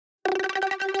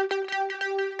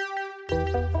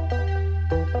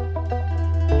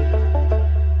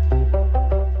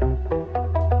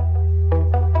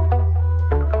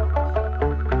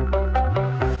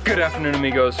afternoon,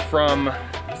 amigos, from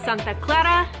Santa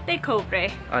Clara del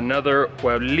Cobre. Another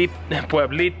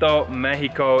Pueblito,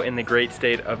 Mexico in the great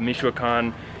state of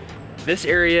Michoacán. This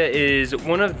area is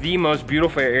one of the most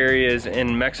beautiful areas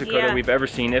in Mexico that we've ever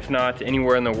seen, if not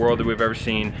anywhere in the world that we've ever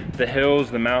seen. The hills,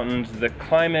 the mountains, the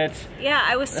climate. Yeah,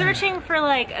 I was searching for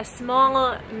like a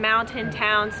small mountain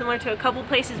town similar to a couple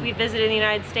places we visited in the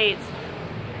United States.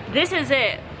 This is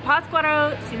it.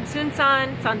 Pátzcuaro,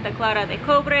 Sinsunsan, Santa Clara del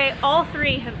Cobre, all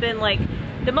three have been like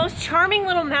the most charming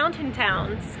little mountain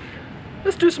towns.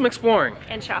 Let's do some exploring.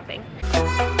 And shopping.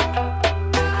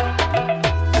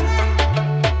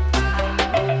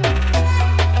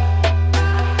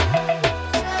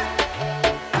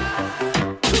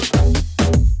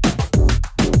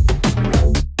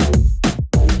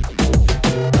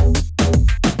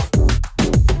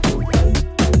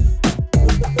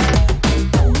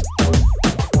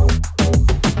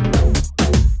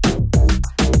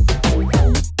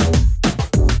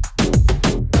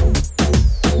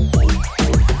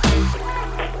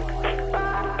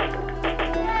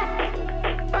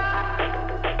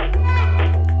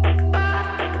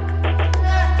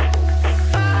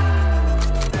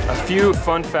 Few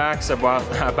fun facts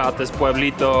about this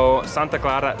pueblito. Santa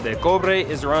Clara del Cobre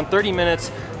is around 30 minutes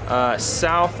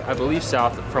south, I believe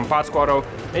south, from Pátzcuaro.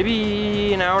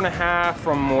 Maybe an hour and a half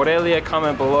from Morelia.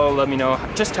 Comment below, let me know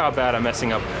just how bad I'm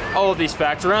messing up all of these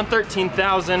facts. Around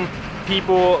 13,000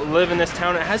 people live in this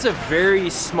town. It has a very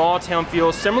small town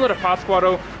feel, similar to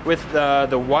Pátzcuaro, with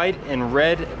the white and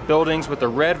red buildings with the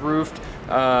red roofed,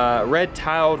 red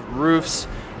tiled roofs.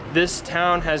 This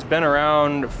town has been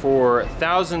around for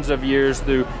thousands of years.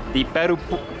 The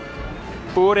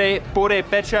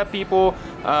Purepecha people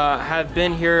have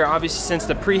been here obviously since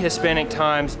the pre-Hispanic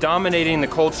times, dominating the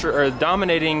culture, or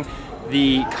dominating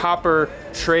the copper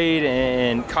trade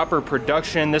and copper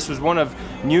production. This was one of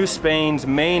New Spain's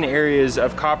main areas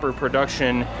of copper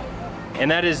production. And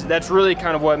that's really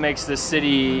kind of what makes this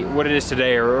city what it is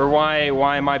today, or why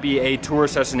it might be a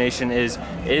tourist destination is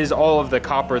all of the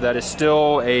copper that is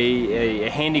still a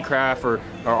handicraft or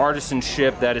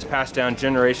artisanship that is passed down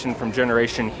generation from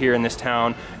generation here in this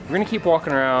town. We're gonna keep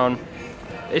walking around.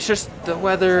 It's just the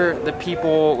weather, the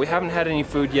people. We haven't had any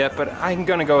food yet, but I'm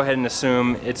gonna go ahead and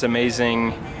assume it's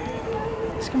amazing.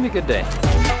 It's gonna be a good day.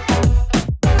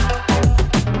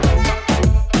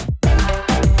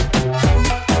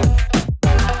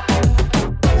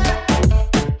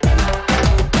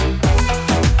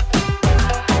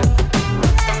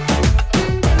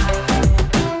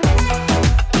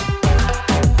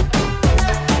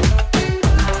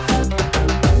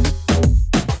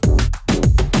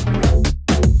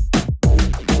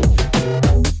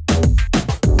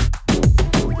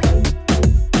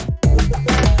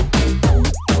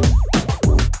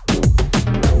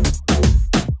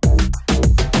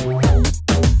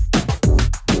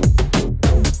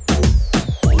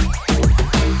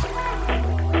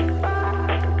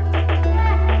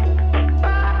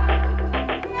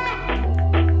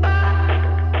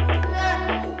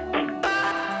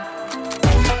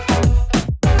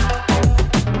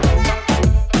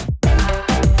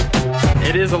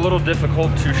 It is a little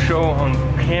difficult to show on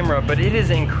camera, but it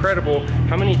is incredible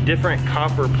how many different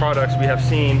copper products we have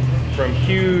seen, from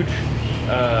huge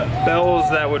bells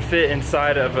that would fit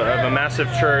inside of a massive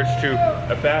church, to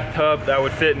a bathtub that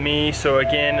would fit me, so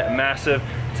again massive,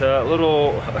 to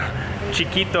little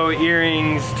chiquito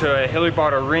earrings, to a Hillary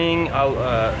bought a ring,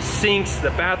 sinks,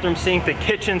 the bathroom sink, the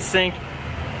kitchen sink.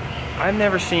 I've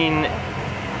never seen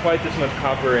quite this much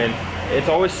copper in. It's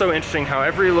always so interesting how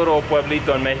every little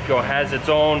pueblito in Mexico has its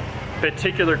own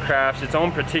particular crafts, its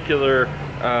own particular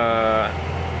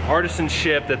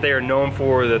artisanship that they are known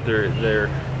for, that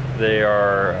they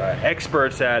are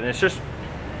experts at, and it's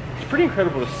pretty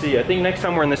incredible to see. I think next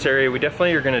time we're in this area, we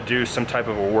definitely are going to do some type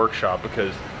of a workshop,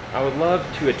 because I would love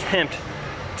to attempt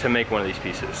to make one of these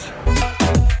pieces.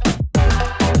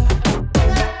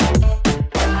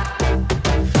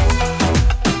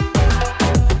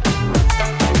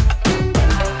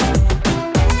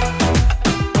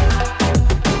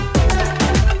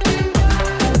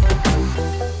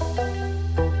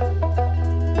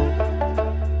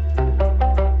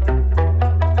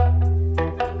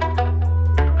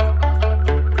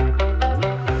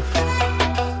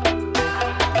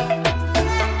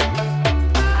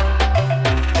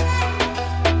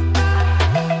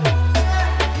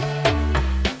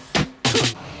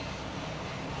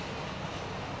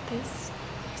 This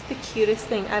is the cutest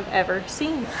thing I've ever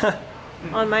seen.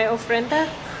 On my ofrenda,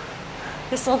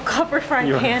 this little copper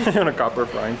frying pan. You want a copper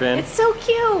frying pan? It's so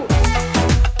cute!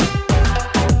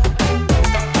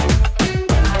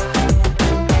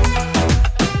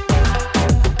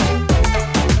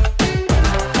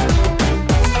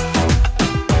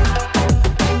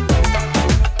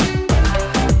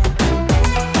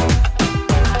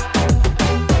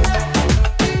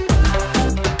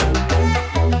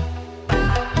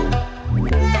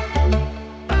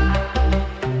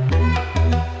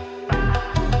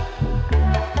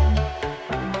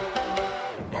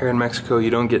 Here in Mexico,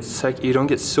 you don't get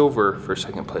silver for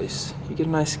second place. You get a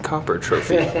nice copper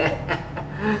trophy.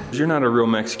 You're not a real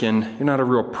Mexican. You're not a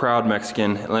real proud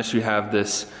Mexican unless you have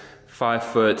this 5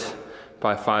 foot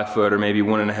by 5 foot, or maybe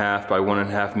 1.5 by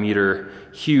 1.5 meter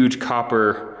huge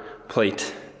copper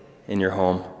plate in your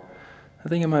home. I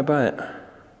think I might buy it.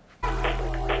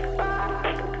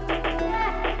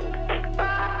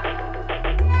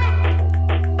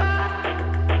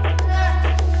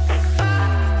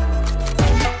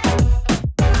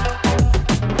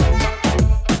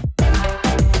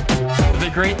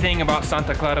 The great thing about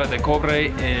Santa Clara del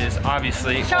Cobre is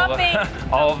obviously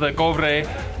all of the cobre,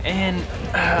 and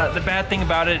the bad thing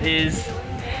about it is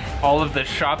all of the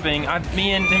shopping.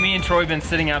 Me and Troy have been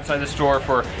sitting outside the store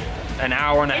for an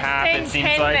hour and a half, it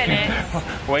seems like,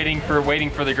 waiting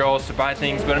for the girls to buy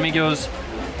things. But amigos,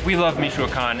 we love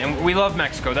Michoacán and we love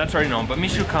Mexico, that's already known, but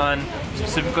Michoacán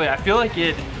specifically, I feel like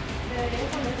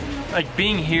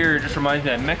being here just reminds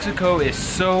me that Mexico is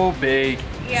so big,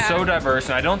 so diverse,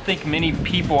 and I don't think many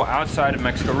people outside of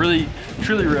Mexico really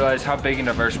truly realize how big and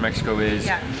diverse Mexico is.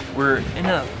 We're in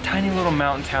a tiny little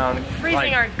mountain town.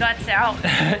 Freezing our guts out.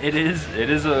 It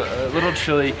is a little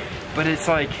chilly, but it's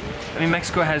like, I mean,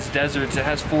 Mexico has deserts, it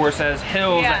has forests, it has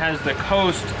hills, it has the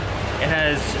coast, it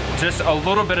has just a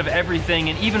little bit of everything,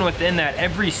 and even within that,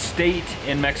 every state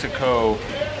in Mexico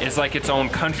is like its own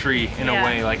country in a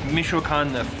way. Like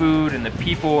Michoacán, the food and the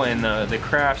people and the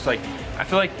crafts, like I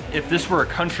feel like if this were a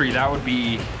country, that would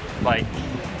be like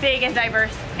big and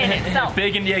diverse in itself.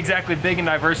 Big and big and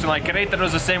diverse, and like Querétaro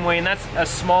is the same way, and that's a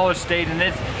smaller state, and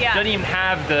it doesn't even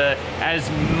have as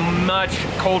much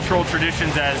cultural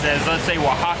traditions as let's say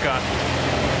Oaxaca.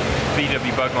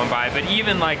 VW bug going by, but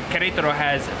even like Querétaro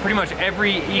has pretty much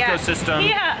every ecosystem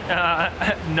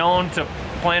known to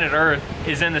planet Earth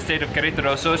is in the state of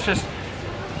Querétaro. So it's just,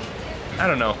 I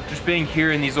don't know, just being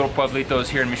here in these little pueblitos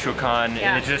here in Michoacán,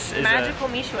 and it just is magical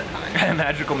Michoacán.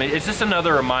 Magical. It's just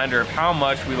another reminder of how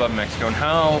much we love Mexico and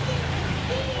how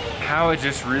it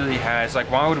just really has, like,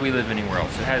 why would we live anywhere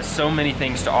else? It has so many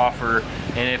things to offer,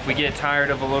 and if we get tired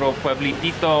of a little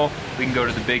pueblitito, we can go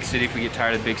to the big city. If we get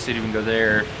tired of the big city, we can go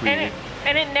there.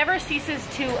 And it never ceases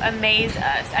to amaze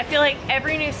us. I feel like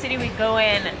every new city we go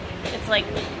in, it's like,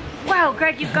 wow,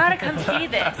 Greg, you've got to come see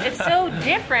this. It's so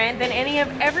different than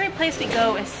every place we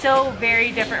go is so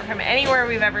very different from anywhere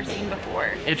we've ever seen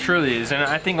before. It truly is, and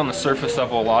I think on the surface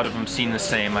level, a lot of them seem the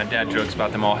same. My dad jokes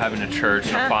about them all having a church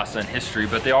and a plaza and history,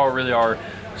 but they all really are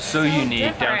so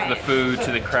unique, down to the food,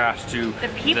 to the crafts, to the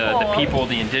people,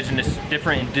 the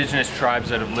different indigenous tribes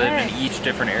that have lived in each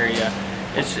different area.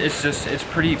 It's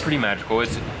pretty magical.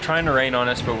 It's trying to rain on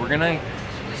us, but we're gonna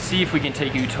see if we can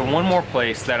take you to one more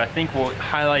place that I think will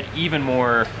highlight even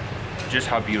more just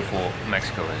how beautiful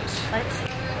Mexico is. Let's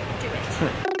do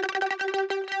it.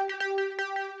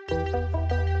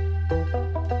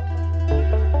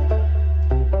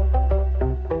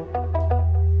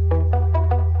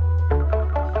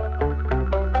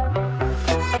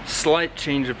 Slight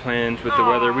change of plans with the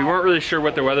weather. We weren't really sure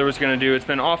what the weather was going to do. It's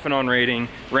been off and on raining,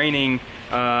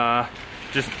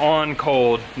 just on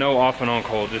cold. No off and on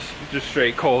cold, just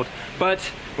straight cold.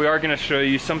 But we are going to show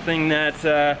you something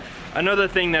that, another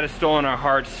thing that has stolen our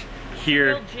hearts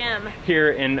here. Real gem.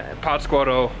 Here in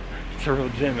Pátzcuaro. It's a real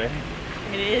gem, eh?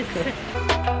 It is.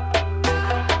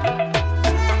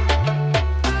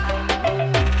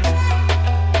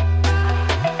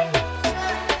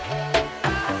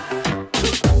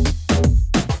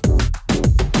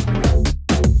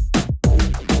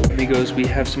 We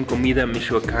have some comida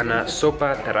michoacana,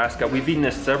 sopa tarasca. We've eaten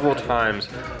this several times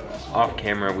off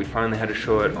camera. We finally had to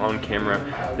show it on camera.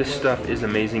 This stuff is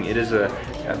amazing. It is a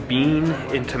bean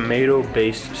and tomato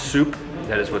based soup.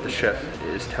 That is what the chef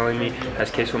is telling me. It has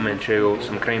queso manchego,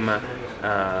 some crema,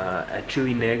 a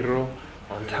chili negro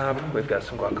on top. We've got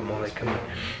some guacamole coming.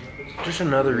 Just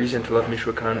another reason to love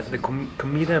Michoacán. The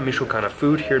comida michoacana,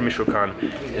 food here in Michoacán,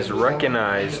 is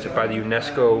recognized by the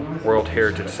UNESCO World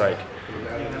Heritage Site.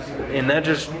 And that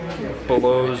just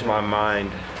blows my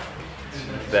mind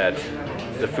that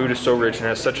the food is so rich and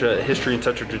has such a history and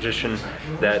such a tradition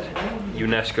that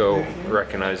UNESCO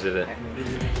recognized it.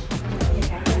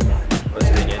 Let's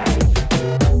dig in.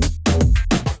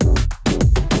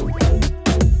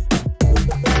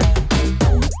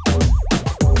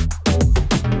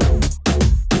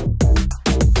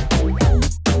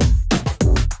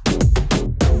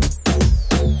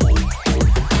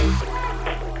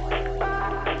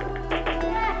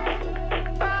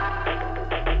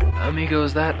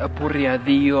 Amigos, that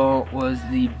apurriadillo was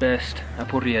the best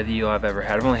apurriadillo I've ever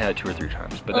had. I've only had it 2 or 3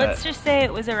 times, but let's just say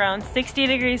it was around 60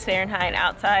 degrees Fahrenheit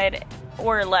outside,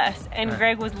 or less. And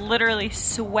Greg was literally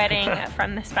sweating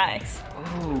from the spice.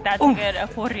 Ooh. That's a good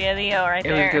aporreadillo right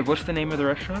there. It was good. What's the name of the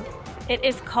restaurant? It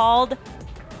is called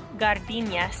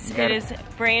Gardenias. It is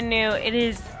brand new.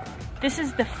 This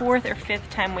is the 4th or 5th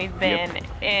time we've been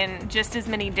in just as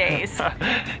many days.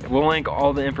 We'll link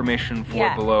all the information for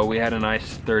it below. We had a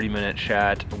nice 30-minute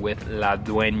chat with La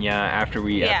Dueña after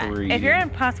we if you're in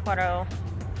Pátzcuaro,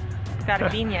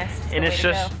 Gardenias is and it's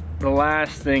just the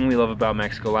last thing we love about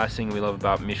Mexico, last thing we love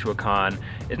about Michoacán.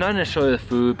 It's not necessarily the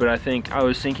food, but I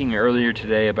was thinking earlier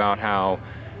today about how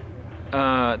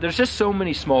there's just so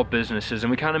many small businesses, and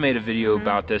we kind of made a video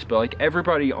about this, but like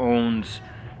everybody owns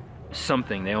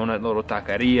something. They own a little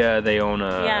taqueria, they own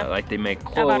a like they make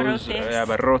clothes,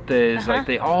 abarrotes, like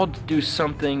they all do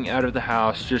something out of the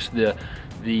house. Just the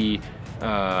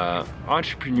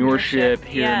entrepreneurship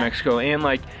here in Mexico, and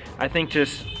like I think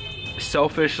just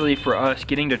selfishly for us,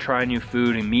 getting to try new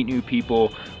food and meet new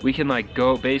people, we can like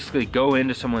basically go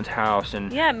into someone's house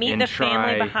and meet the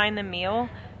family behind the meal.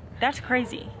 That's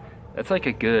crazy. That's like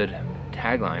a good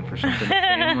tagline for something.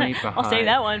 Family behind. I'll say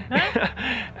that one.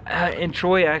 And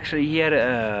Troy actually, he had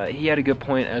a good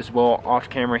point as well off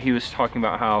camera. He was talking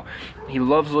about how he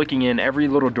loves looking in every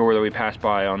little door that we pass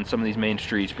by on some of these main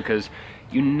streets, because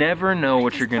you never know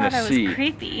what you're gonna see. Was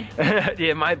creepy.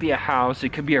 It might be a house, it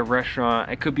could be a restaurant,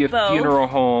 it could be a funeral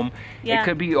home, it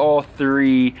could be all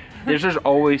three. There's just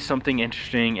always something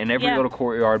interesting in every little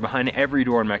courtyard, behind every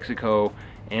door in Mexico.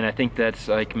 And I think that's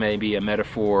like maybe a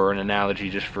metaphor or an analogy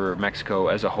just for Mexico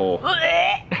as a whole.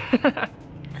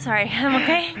 Sorry, I'm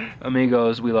okay.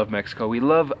 Amigos, we love Mexico. We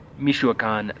love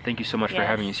Michoacán. Thank you so much for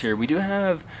having us here. We do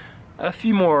have a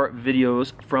few more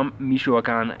videos from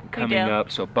Michoacán coming up,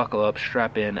 so buckle up,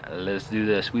 strap in, let's do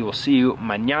this. We will see you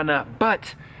mañana,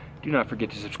 but do not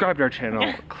forget to subscribe to our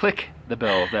channel, click the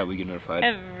bell that we get notified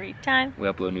every time we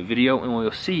upload a new video, and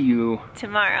we'll see you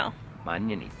tomorrow.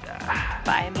 Mañanita.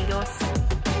 Bye,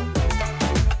 amigos.